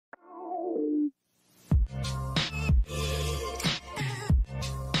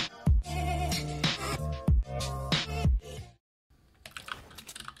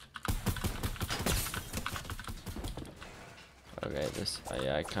this. Oh,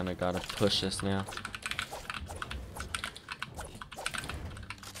 yeah, I kind of gotta push this now.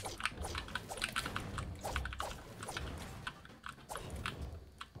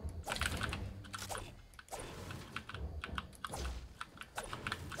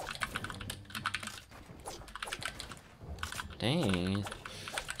 Dang.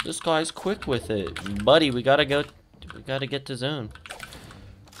 This guy's quick with it. Buddy, we gotta go. We gotta get to zone.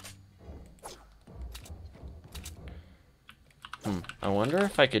 I wonder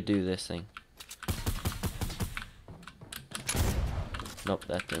if I could do this thing. Nope,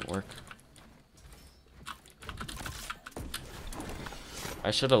 that didn't work.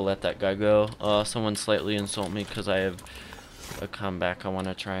 I should have let that guy go. Someone slightly insulted me because I have a comeback I want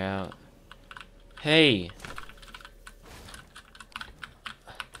to try out. Hey!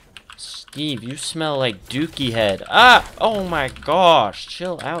 Steve, you smell like Dookie head. Ah! Oh my gosh!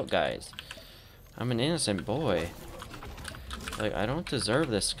 Chill out, guys. I'm an innocent boy. Like, I don't deserve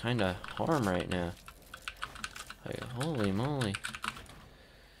this kind of harm right now. Like, holy moly.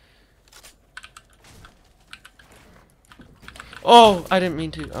 Oh, I didn't mean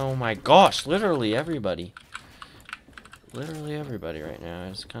to. Oh my gosh, literally everybody. Literally everybody right now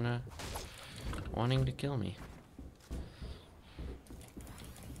is kind of wanting to kill me.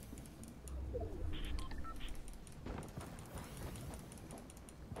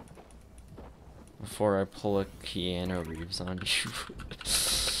 Before I pull a Keanu Reeves on you.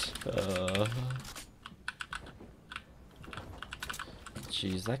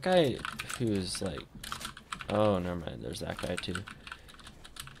 Jeez, that guy who's like... Oh, never mind. There's that guy too.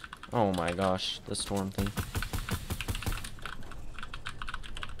 Oh my gosh, the storm thing.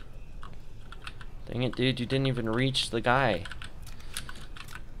 Dang it, dude. You didn't even reach the guy.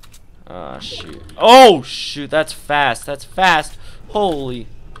 Ah, shoot. Oh, shoot. That's fast. That's fast. Holy...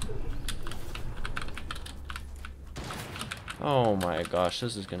 Oh my gosh,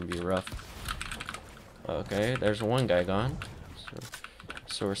 this is gonna be rough. Okay, there's one guy gone.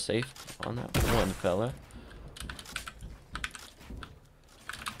 So we're safe on that one fella.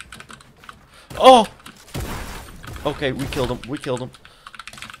 Oh! Okay, we killed him. We killed him.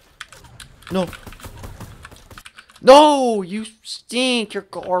 No. No! You stink! You're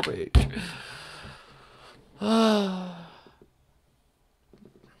garbage.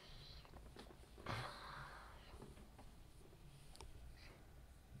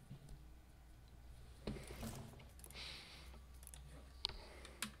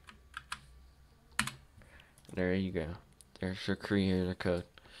 There you go. There's your creator code.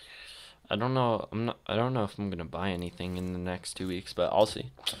 I don't know. I don't know if I'm gonna buy anything in the next 2 weeks, but I'll see.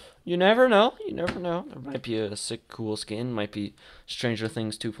 You never know. You never know. There might be a sick, cool skin. Might be Stranger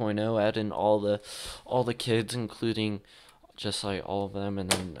Things 2.0. Add in all the kids, including just like all of them, and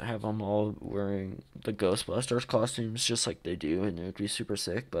then have them all wearing the Ghostbusters costumes, just like they do, and it would be super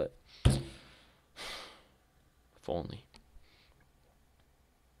sick. But if only.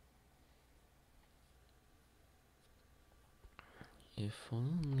 If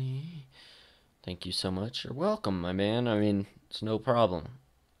only. Thank you so much. You're welcome, my man. I mean, it's no problem.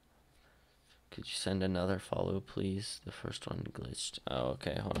 Could you send another follow, please? The first one glitched. Oh,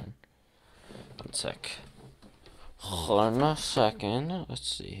 okay. Hold on. 1 sec. Hold on a second. Let's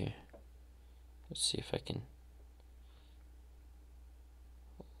see here. Let's see if I can.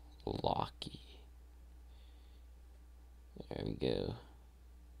 Locky. There we go.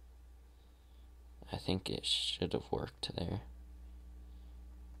 I think it should have worked there.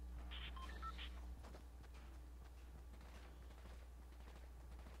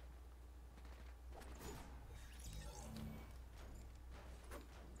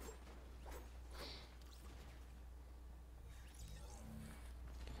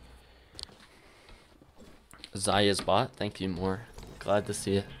 Zaya's bot, thank you more. Glad to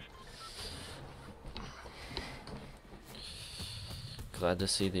see it. Glad to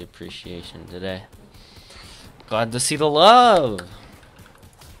see the appreciation today. Glad to see the love.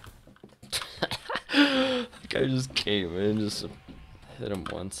 The guy just came in, just hit him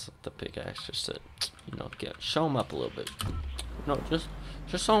once with the pickaxe, just to, you know, show him up a little bit. No, just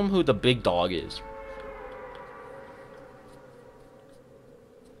show him who the big dog is.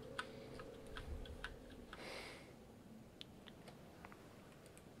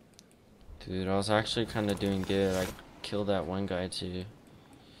 Dude, I was actually kind of doing good. I killed that one guy too.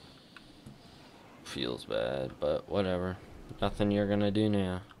 Feels bad, but whatever. Nothing you're gonna do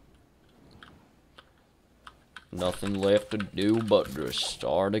now. Nothing left to do but to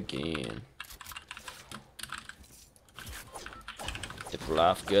start again. If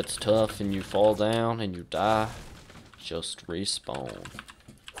life gets tough and you fall down and you die, just respawn.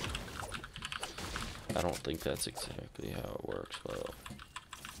 I don't think that's exactly how it works, but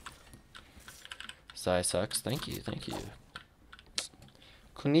Zai sucks. Thank you, thank you.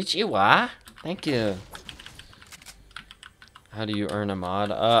 Konnichiwa. Thank you. How do you earn a mod?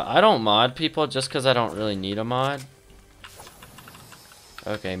 I don't mod people just because I don't really need a mod.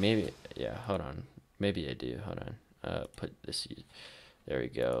 Okay, maybe. Yeah, hold on. Maybe I do. Hold on. Put this. There we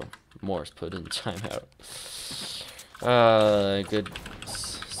go. Morse put in timeout. Good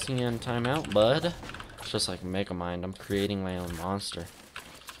seeing timeout, bud. It's just like Megamind. I'm creating my own monster.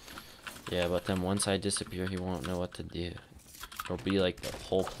 Yeah, but then once I disappear, he won't know what to do. It'll be like the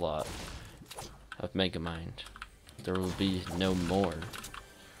whole plot of Megamind. There will be no more.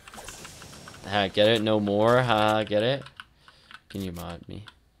 Ha, get it? No more? Ha, get it? Can you mod me?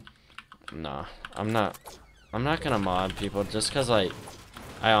 Nah, I'm not gonna mod people just because, like,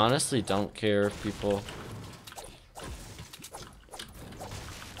 I honestly don't care if people...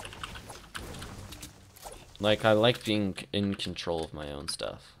 Like, I like being in control of my own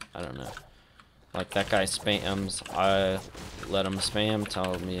stuff. I don't know. Like, that guy spams, I let him spam,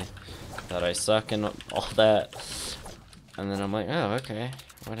 tell me that I suck and all that. And then I'm like, oh, okay,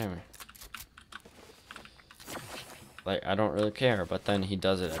 whatever. Like, I don't really care, but then he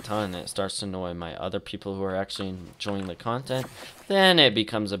does it a ton, and it starts to annoy my other people who are actually enjoying the content. Then it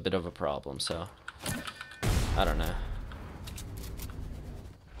becomes a bit of a problem, so I don't know.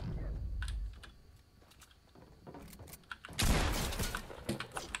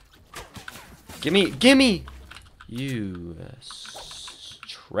 Gimme! You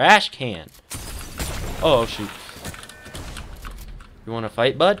trash can. Oh, shoot. You want to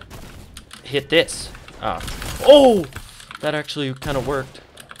fight, bud? Hit this. Ah. Oh! That actually kind of worked.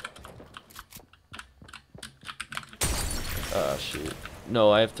 Oh, shoot. No,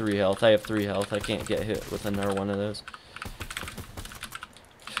 I have 3 health. I can't get hit with another one of those.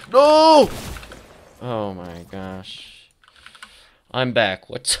 No! Oh my gosh. I'm back.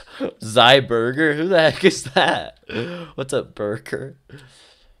 What's Zai Burger? Who the heck is that? What's up, Burger?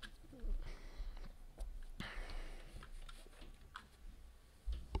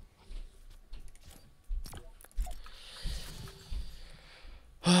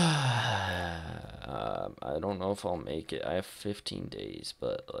 I don't know if I'll make it. I have 15 days,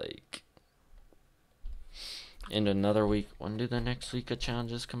 but like in another week. When do the next week of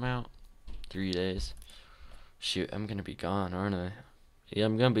challenges come out? 3 days. Shoot, I'm gonna be gone, aren't I? Yeah,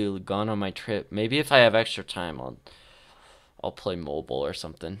 I'm gonna be gone on my trip. Maybe if I have extra time, I'll play mobile or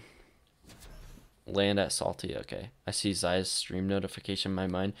something. Land at Salty. Okay. I see Zai's stream notification in my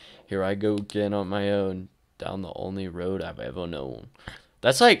mind. Here I go again on my own, down the only road I've ever known.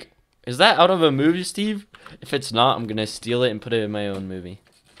 That's like, is that out of a movie, Steve? If it's not, I'm gonna steal it and put it in my own movie.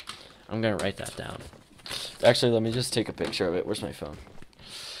 I'm gonna write that down. Actually, let me just take a picture of it. Where's my phone?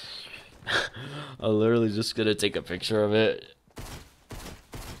 I'm literally just gonna take a picture of it.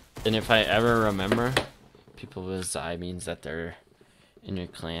 And if I ever remember, people with Zai means that they're in your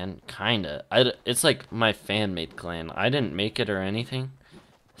clan. Kinda. It's like my fan-made clan. I didn't make it or anything.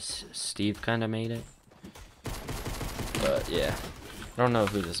 Steve kinda made it. But yeah. I don't know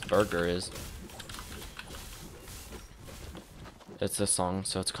who this Burger is. It's a song,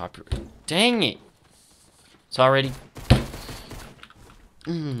 so it's copyrighted. Dang it! It's already...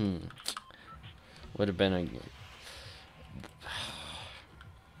 Would have been a...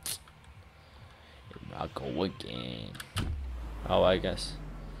 I'll go again. Oh, I guess.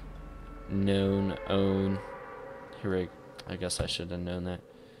 Known, own. Here I guess I should have known that.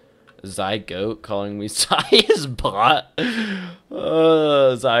 Zygoat calling me Zai's bot.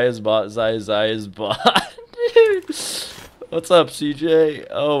 Zai's bot. Zai's bot. Dude. What's up, CJ?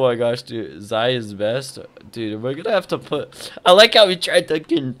 Oh my gosh, dude. Zai is best. Dude, we're gonna have to put... I like how he tried to...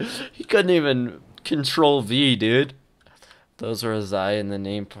 He couldn't even control V, dude. Those are Zai in the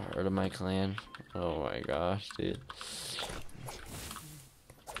name part of my clan. Oh my gosh, dude.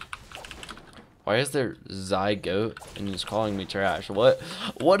 Why is there Zygoat and he's calling me trash?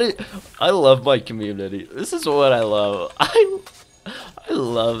 I love my community. This is what I love. I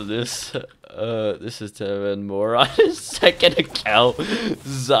love this. This is Tevin Moore on his second account.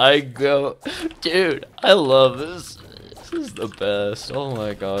 Zygoat. Dude, I love this. This is the best. Oh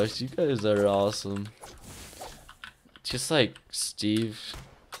my gosh, you guys are awesome. Just like Steve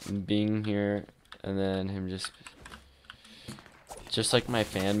being here and then him just like my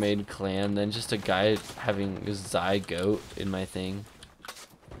fan-made clan, then just a guy having a Zygoat in my thing.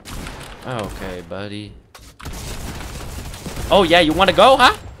 Okay, buddy. Oh yeah, you wanna go,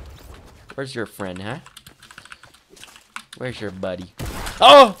 huh? Where's your friend, huh? Where's your buddy?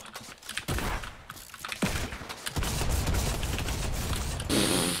 Oh!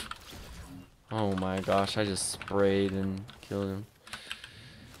 Oh my gosh, I just sprayed and killed him.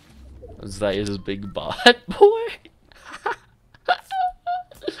 Is that his big bot, boy?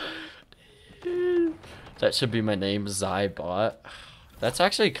 That should be my name, Zybot. That's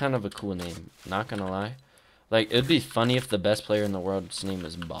actually kind of a cool name, not gonna lie. Like, it'd be funny if the best player in the world's name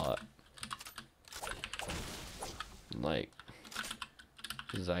is Bot. Like,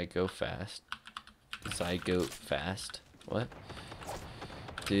 Zygo Fast. Zygote Fast. What?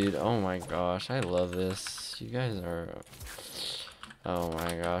 Dude, oh my gosh, I love this. You guys are... Oh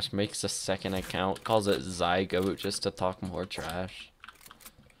my gosh, makes a second account, calls it Zygote just to talk more trash.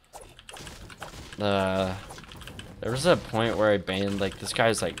 There was a point where I banned, like, this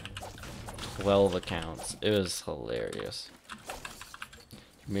guy's like 12 accounts. It was hilarious.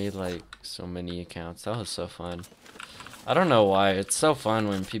 He made like so many accounts. That was so fun. I don't know why. It's so fun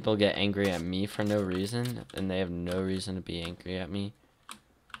when people get angry at me for no reason and they have no reason to be angry at me.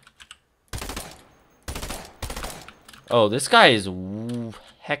 Oh, this guy is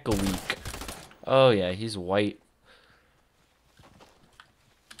hecka weak. Oh yeah, he's white.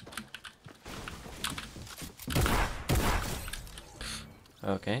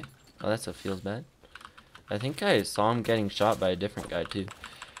 Okay. Oh, that's what feels bad. I think I saw him getting shot by a different guy too.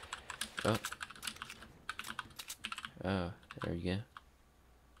 Oh. Oh, there you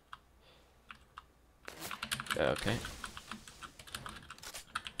go. Okay.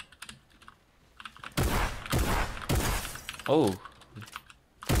 Oh.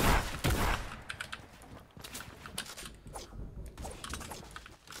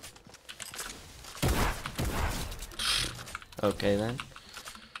 Okay then.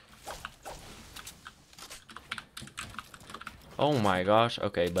 Oh my gosh.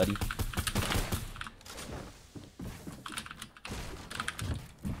 Okay, buddy.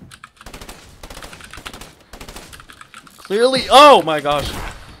 Clearly. Oh my gosh.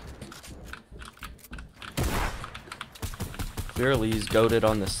 Clearly he's goated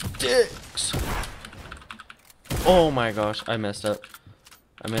on the sticks. Oh my gosh. I messed up.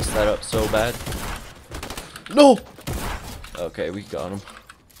 I messed that up so bad. No. Okay, we got him.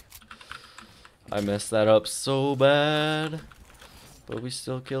 I messed that up so bad. But we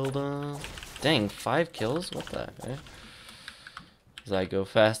still killed him. Dang, 5 kills? What the heck? Zygo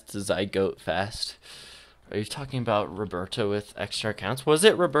Fast, Zygote Fast. Are you talking about Roberto with extra accounts? Was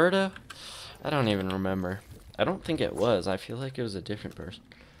it Roberto? I don't even remember. I don't think it was. I feel like it was a different person.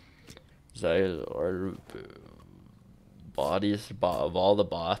 Or bodies of all the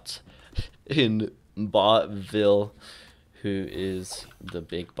bots in Botville, who is the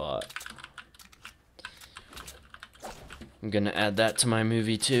big bot. I'm gonna add that to my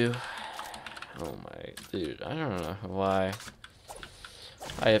movie too. Oh my, dude, I don't know why.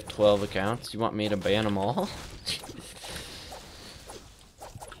 I have 12 accounts. You want me to ban them all?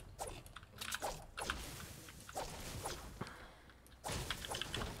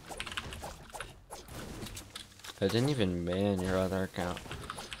 I didn't even ban your other account.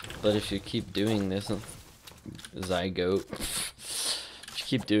 But if you keep doing this, Zygote, if you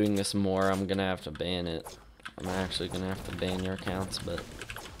keep doing this more, I'm gonna have to ban it. I'm actually gonna have to ban your accounts, but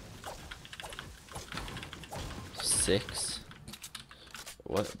 6?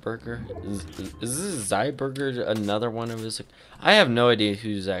 What burger? Is this Zyburger another one of his? I have no idea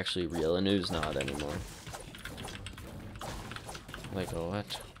who's actually real and who's not anymore. Like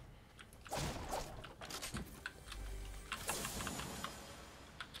what?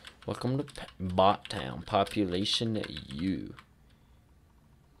 Welcome to Bot Town. Population U.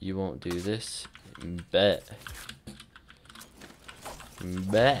 You won't do this? Bet.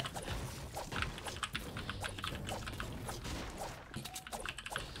 Bet.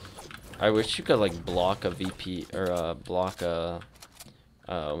 I wish you could like block a VP or block a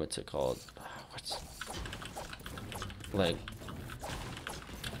what's it called? What's like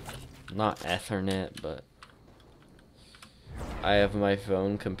not Ethernet, but I have my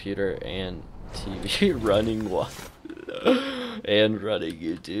phone, computer, and TV running and running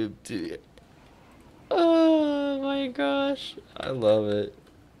YouTube too. Oh my gosh, I love it.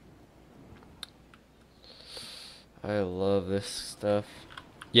 I love this stuff.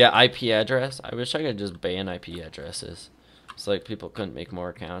 Yeah, IP address. I wish I could just ban IP addresses. It's like people couldn't make more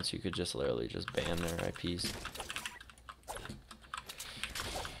accounts. You could just literally just ban their IPs.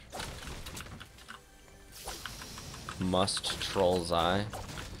 Must troll Zy.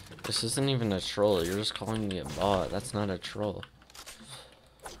 This isn't even a troll. You're just calling me a bot. That's not a troll.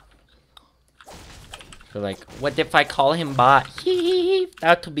 You're like, what if I call him bot? Hee,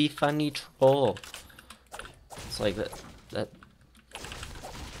 that would be funny troll. It's like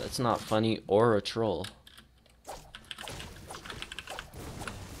that's not funny or a troll.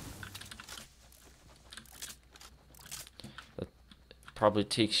 probably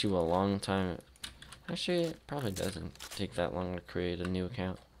takes you a long time. Actually, it probably doesn't take that long to create a new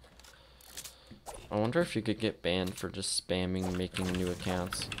account. I wonder if you could get banned for just spamming making new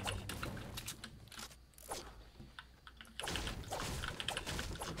accounts.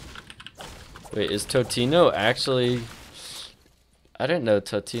 Wait, is Totino actually... I didn't know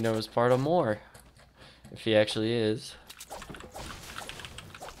Totino was part of More. If he actually is.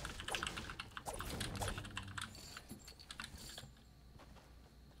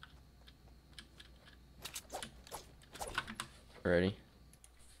 Ready?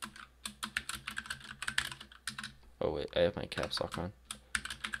 Oh wait, I have my caps lock on.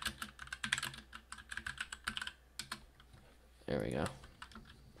 There we go.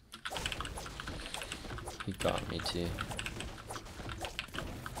 He got me too.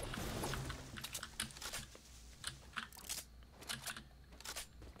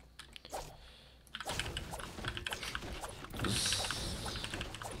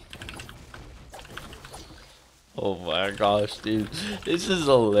 Oh my gosh, dude. This is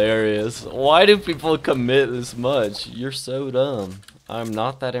hilarious. Why do people commit this much? You're so dumb. I'm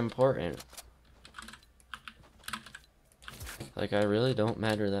not that important. Like, I really don't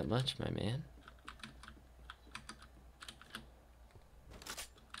matter that much, my man.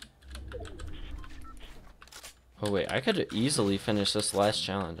 Oh wait, I could easily finish this last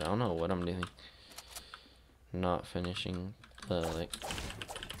challenge. I don't know what I'm doing. Not finishing the, like...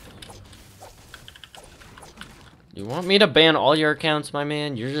 You want me to ban all your accounts, my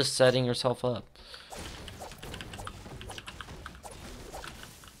man? You're just setting yourself up.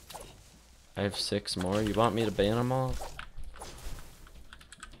 I have 6 more. You want me to ban them all?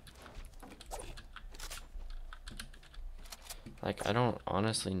 Like, I don't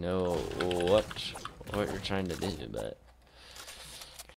honestly know what you're trying to do, but...